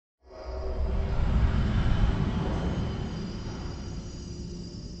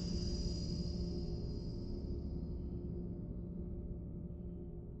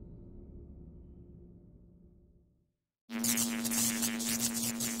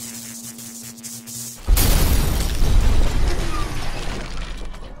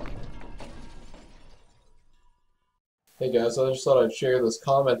Hey guys, I just thought I'd share this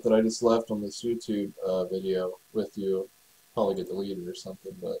comment that I just left on this YouTube video with you. Probably get deleted or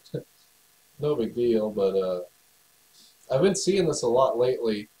something, but no big deal. But I've been seeing this a lot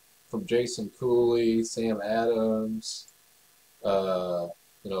lately from Jason Cooley, Sam Adams, uh,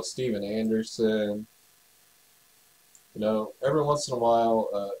 Steven Anderson. Every once in a while,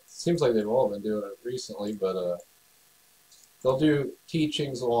 it seems like they've all been doing it recently, but they'll do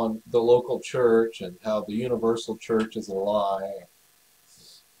teachings on the local church and how the universal church is a lie.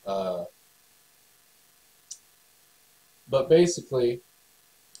 Uh, but basically,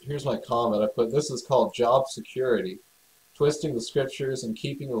 here's my comment. I put, this is called job security, twisting the scriptures and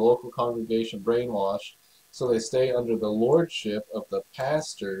keeping the local congregation brainwashed so they stay under the lordship of the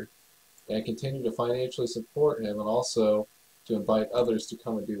pastor and continue to financially support him and also to invite others to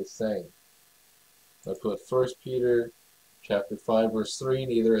come and do the same. I put 1 Peter chapter 5 verse 3,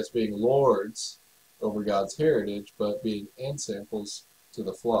 neither as being lords over God's heritage, but being ensamples to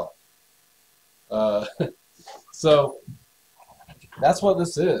the flock. So that's what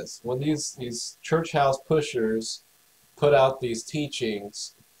this is. When these church house pushers put out these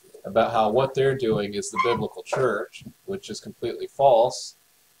teachings about how what they're doing is the biblical church, which is completely false,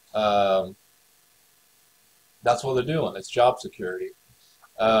 that's what they're doing. It's job security.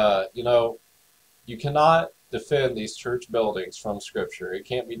 You cannot defend these church buildings from Scripture. It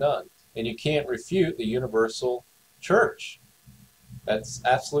can't be done. And you can't refute the universal church. That's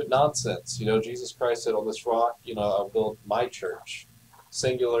absolute nonsense. Jesus Christ said, on this rock, I'll build my church.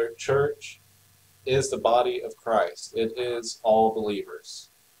 Singular church is the body of Christ. It is all believers.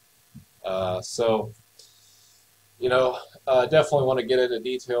 Definitely want to get into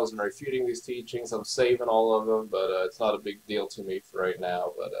details in refuting these teachings. I'm saving all of them, but it's not a big deal to me for right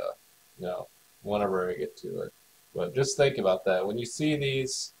now. But whenever I get to it. But just think about that. When you see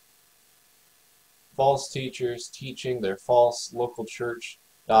these false teachers teaching their false local church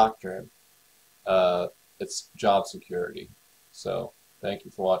doctrine, it's job security. So, thank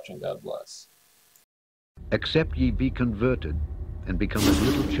you for watching. God bless. Except ye be converted and become as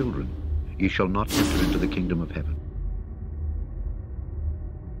little children, ye shall not enter into the kingdom of heaven.